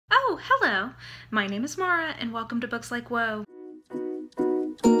Oh, hello! My name is Mara, and welcome to Books Like Whoa.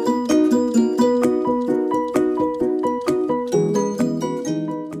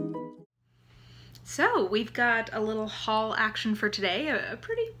 So, we've got a little haul action for today, a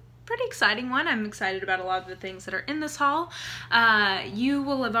pretty exciting one. I'm excited about a lot of the things that are in this haul. You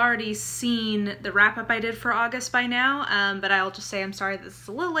will have already seen the wrap-up I did for August by now, but I'll just say I'm sorry this is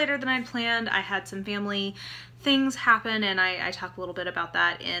a little later than I'd planned. I had some family things happen, and I talk a little bit about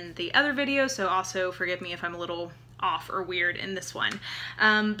that in the other video, so also forgive me if I'm a little off or weird in this one.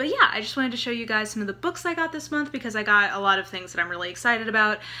 But yeah, I just wanted to show you guys some of the books I got this month because I got a lot of things that I'm really excited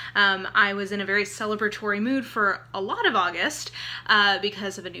about. I was in a very celebratory mood for a lot of August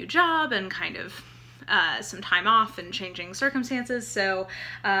because of a new job and kind of some time off and changing circumstances, so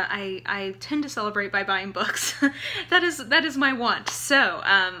I tend to celebrate by buying books. that is my want. So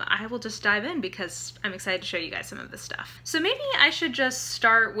I will just dive in because I'm excited to show you guys some of this stuff. So maybe I should just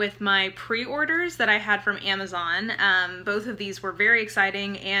start with my pre-orders that I had from Amazon. Both of these were very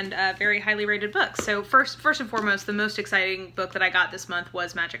exciting and very highly rated books. So first and foremost, the most exciting book that I got this month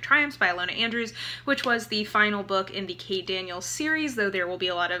was Magic Triumphs by Ilona Andrews, which was the final book in the Kate Daniels series, though there will be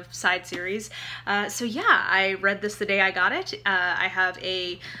a lot of side series. So yeah, I read this the day I got it. I have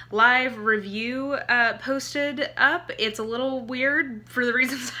a live review posted up. It's a little weird for the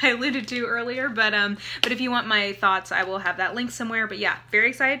reasons I alluded to earlier, but if you want my thoughts, I will have that link somewhere. But yeah, very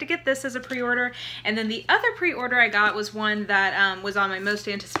excited to get this as a pre-order. And then the other pre-order I got was one that was on my most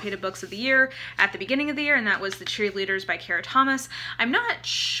anticipated books of the year at the beginning of the year, and that was the Cheerleaders by Kara Thomas. I'm not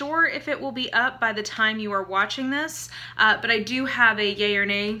sure if it will be up by the time you are watching this, but I do have a yay or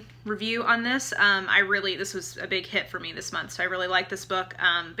nay review on this. This was a big hit for me this month, so I really like this book.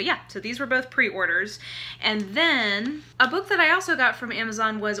 But yeah, so these were both pre-orders. And then a book that I also got from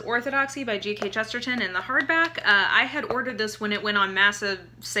Amazon was Orthodoxy by GK Chesterton in the hardback. I had ordered this when it went on massive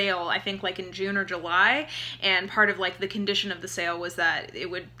sale, I think like in June or July, and part of like the condition of the sale was that it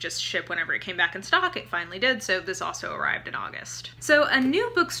would just ship whenever it came back in stock. It finally did, so this also arrived in August. So a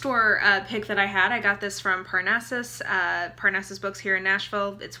new bookstore pick that I got this from Parnassus Books here in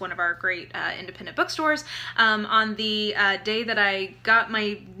Nashville. It's one of our great independent bookstores. On the day that I got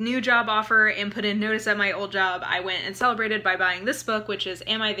my new job offer and put in notice at my old job, I went and celebrated by buying this book, which is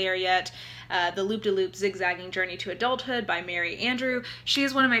Am I There Yet? The Loop-de-Loop Zigzagging Journey to Adulthood by Mary Andrew. She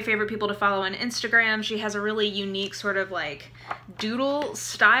is one of my favorite people to follow on Instagram. She has a really unique sort of like doodle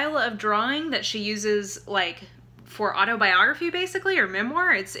style of drawing that she uses like for autobiography basically, or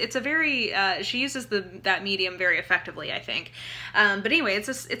memoir. It's a very, she uses that medium very effectively, I think. But anyway, it's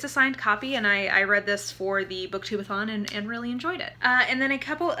a signed copy, and I read this for the Booktubeathon and really enjoyed it. And then a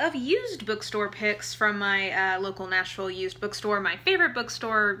couple of used bookstore picks from my local Nashville used bookstore. My favorite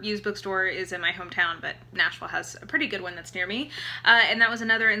used bookstore is in my hometown, but Nashville has a pretty good one that's near me. And that was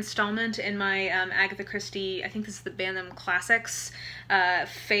another installment in my Agatha Christie, I think this is the Bantam Classics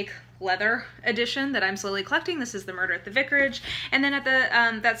fake leather edition that I'm slowly collecting. This is The Murder at the Vicarage. And then at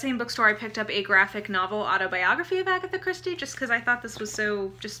the that same bookstore, I picked up a graphic novel autobiography of Agatha Christie just because I thought this was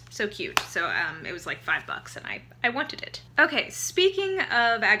so cute. So it was like $5 and I wanted it. Okay, speaking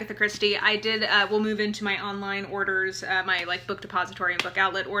of Agatha Christie, I did, we'll move into my online orders, my like book depository and book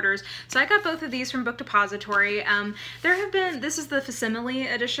outlet orders. So I got both of these from Book Depository. There have been, this is the facsimile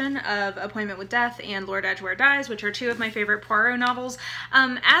edition of Appointment with Death and Lord Edgeware Dies, which are two of my favorite Poirot novels.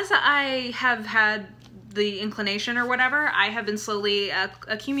 As I have had the inclination or whatever, I have been slowly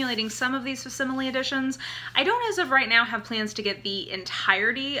accumulating some of these facsimile editions. I don't as of right now have plans to get the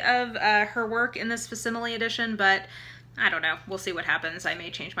entirety of her work in this facsimile edition, but I don't know. We'll see what happens. I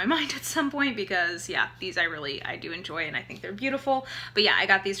may change my mind at some point because, yeah, these I do enjoy and I think they're beautiful. But yeah, I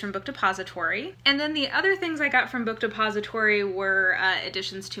got these from Book Depository. And then the other things I got from Book Depository were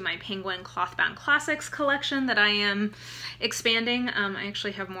additions to my Penguin Clothbound Classics collection that I am expanding. I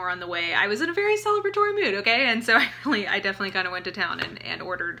actually have more on the way. I was in a very celebratory mood, okay? And so I definitely kind of went to town and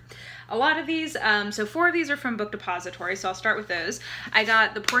ordered a lot of these. So 4 of these are from Book Depository, so I'll start with those. I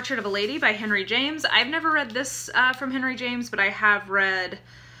got The Portrait of a Lady by Henry James. I've never read this from Henry James, but I have read,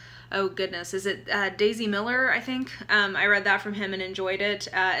 oh goodness, is it Daisy Miller, I think? I read that from him and enjoyed it,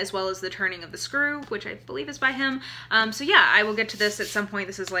 as well as The Turning of the Screw, which I believe is by him. So yeah, I will get to this at some point.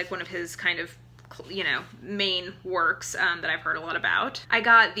 This is like one of his kind of you know, main works that I've heard a lot about. I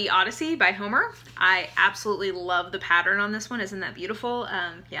got the Odyssey by Homer. I absolutely love the pattern on this one. Isn't that beautiful?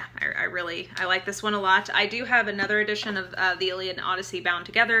 Yeah, I like this one a lot. I do have another edition of the Iliad and Odyssey bound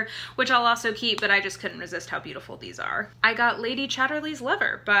together, which I'll also keep, but I just couldn't resist how beautiful these are. I got Lady Chatterley's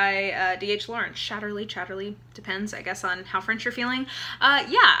Lover by D.H. Lawrence. Chatterley, depends, I guess, on how French you're feeling.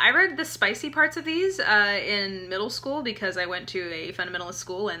 Yeah, I read the spicy parts of these in middle school because I went to a fundamentalist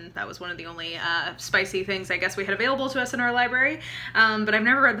school, and that was one of the only spicy things I guess we had available to us in our library. But I've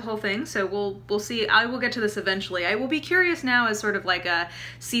never read the whole thing, so we'll see. I will get to this eventually. I will be curious now as sort of like a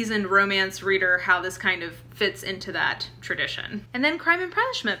seasoned romance reader how this kind of fits into that tradition. And then Crime and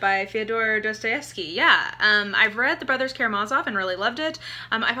Punishment by Fyodor Dostoyevsky. Yeah, I've read The Brothers Karamazov and really loved it.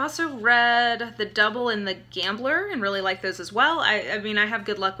 I've also read The Double and The Gambler and really like those as well. I mean, I have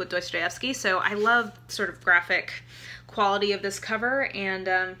good luck with Dostoyevsky, so I love sort of graphic quality of this cover, and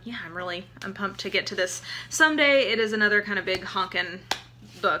yeah, I'm pumped to get to this someday. It is another kind of big honkin'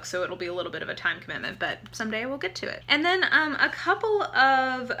 book, so it'll be a little bit of a time commitment, but someday I will get to it. And then a couple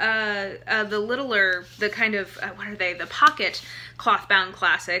of the littler, the kind of, what are they, the pocket cloth-bound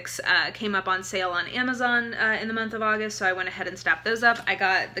classics came up on sale on Amazon in the month of August, so I went ahead and snapped those up. I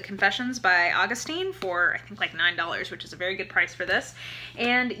got The Confessions by Augustine for, I think, like $9, which is a very good price for this.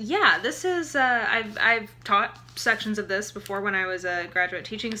 And yeah, this is, I've taught sections of this before when I was a graduate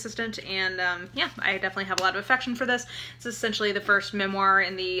teaching assistant, and yeah, I definitely have a lot of affection for this. It's essentially the first memoir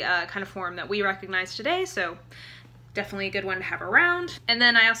in the kind of form that we recognize today, so definitely a good one to have around. And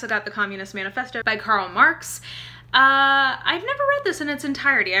then I also got The Communist Manifesto by Karl Marx. I've never read this in its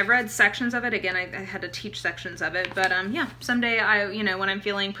entirety. I've read sections of it. Again, I had to teach sections of it, but yeah, someday you know, when I'm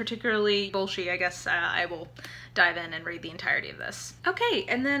feeling particularly bullshit, I guess I will dive in and read the entirety of this. Okay,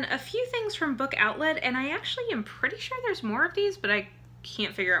 and then a few things from Book Outlet, and I actually am pretty sure there's more of these, but I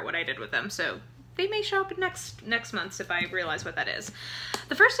can't figure out what I did with them, so they may show up next month if I realize what that is.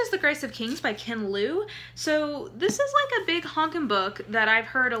 The first is The Grace of Kings by Ken Liu. So this is like a big honkin' book that I've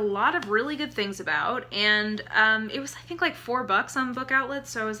heard a lot of really good things about, and it was, I think, like $4 on Book Outlet,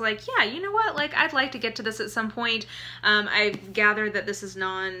 so I was like, yeah, you know what, like, I'd like to get to this at some point. I gathered that this is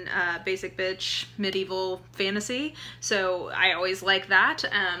non-basic bitch medieval fantasy, so I always like that.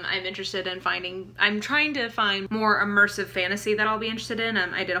 I'm interested in I'm trying to find more immersive fantasy that I'll be interested in.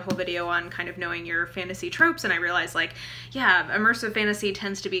 I did a whole video on kind of knowing your fantasy tropes, and I realized, like, yeah, immersive fantasy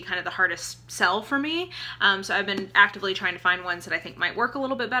tends to be kind of the hardest sell for me, so I've been actively trying to find ones that I think might work a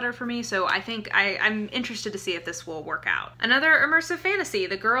little bit better for me, so I think I'm interested to see if this will work out. Another immersive fantasy,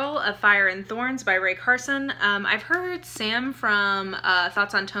 The Girl of Fire and Thorns by Ray Carson. I've heard Sam from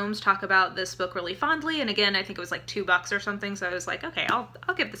Thoughts on Tomes talk about this book really fondly, and again, I think it was like $2 or something, so I was like, okay, I'll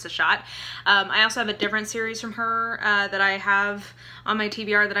give this a shot. I also have a different series from her that I have on my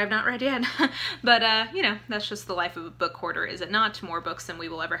TBR that I've not read yet. But, you know, that's just the life of a book hoarder, is it not? More books than we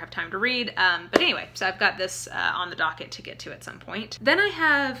will ever have time to read. But anyway, so I've got this on the docket to get to at some point. Then I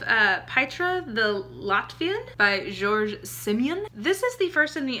have Pietr the Latvian by George Simenon. This is the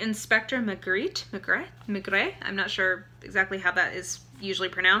first in the Inspector Maigret. I'm not sure exactly how that is usually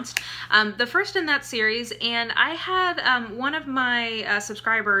pronounced. The first in that series, and I had one of my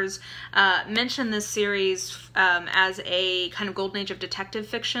subscribers mention this series as a kind of golden age of detective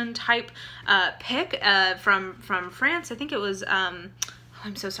fiction type pick from France. I think it was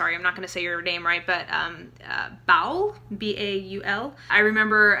I'm so sorry, I'm not going to say your name right, but Baul, B-A-U-L. I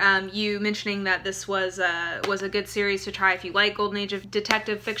remember you mentioning that this was a good series to try if you like golden age of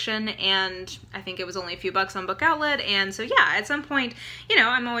detective fiction, and I think it was only a few bucks on Book Outlet, and so yeah, at some point, you know,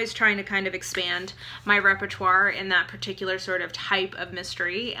 I'm always trying to kind of expand my repertoire in that particular sort of type of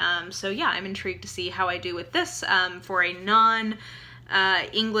mystery, so yeah, I'm intrigued to see how I do with this for a non-English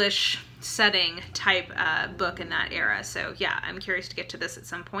setting type book in that era. So yeah, I'm curious to get to this at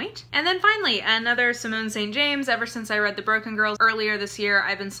some point. And then finally, another Simone St. James. Ever since I read The Broken Girls earlier this year,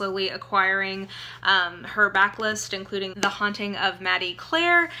 I've been slowly acquiring her backlist, including The Haunting of Maddy,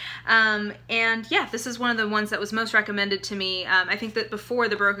 Clare. And yeah, this is one of the ones that was most recommended to me. I think that before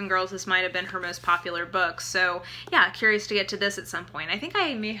The Broken Girls, this might have been her most popular book. So yeah, curious to get to this at some point. I think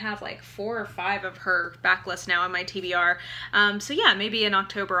I may have like 4 or 5 of her backlist now on my TBR. So yeah, maybe in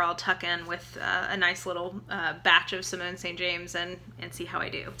October I'll tuck in with a nice little batch of Simone St. James and see how I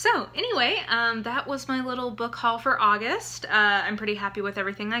do. So anyway, that was my little book haul for August. I'm pretty happy with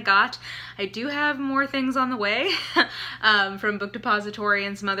everything I got. I do have more things on the way from Book Depository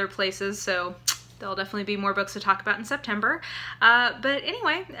and some other places, so there'll definitely be more books to talk about in September. But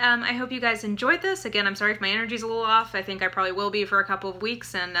anyway, I hope you guys enjoyed this. Again, I'm sorry if my energy's a little off. I think I probably will be for a couple of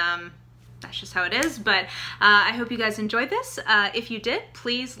weeks, and that's just how it is. But I hope you guys enjoyed this. If you did,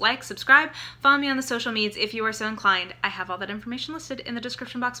 please like, subscribe, follow me on the social medias if you are so inclined. I have all that information listed in the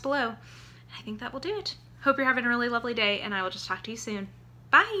description box below. I think that will do it. Hope you're having a really lovely day, and I will just talk to you soon.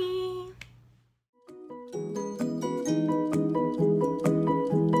 Bye!